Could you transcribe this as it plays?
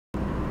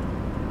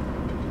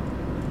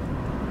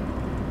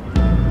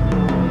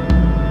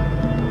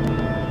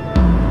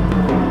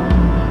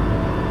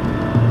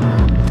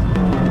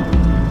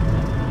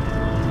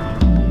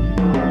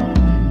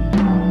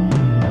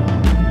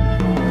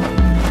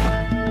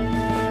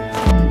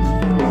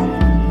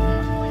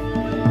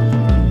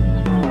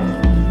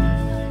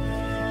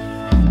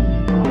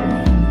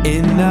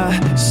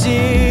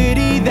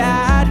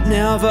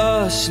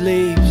the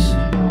sleeps.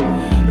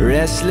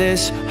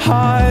 Restless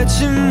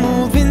hearts are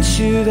moving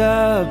to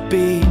the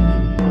beat,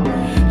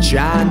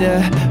 trying to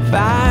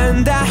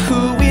find out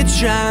who we're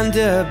trying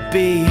to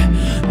be.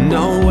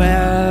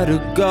 Nowhere to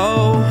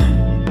go.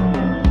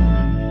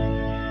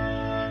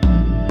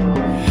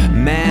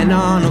 Man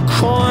on a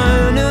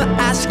corner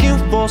asking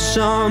for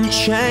some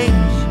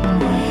change.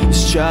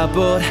 His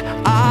troubled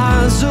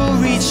eyes are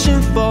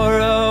reaching for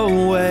a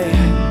way.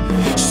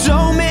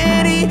 So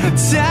many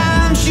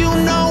times, you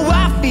know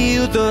I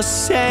feel the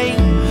same.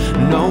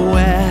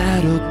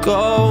 Nowhere to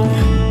go.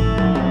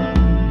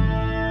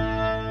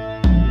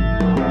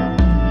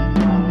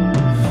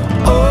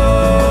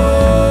 Oh,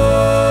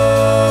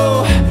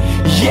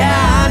 yeah,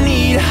 I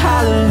need a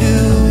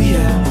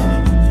hallelujah.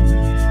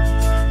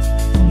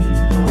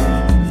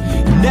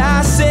 And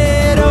I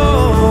said, oh,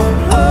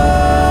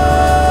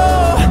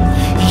 oh,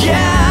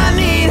 yeah, I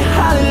need a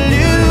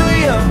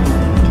hallelujah.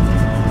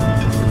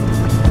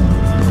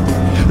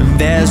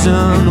 There's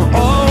an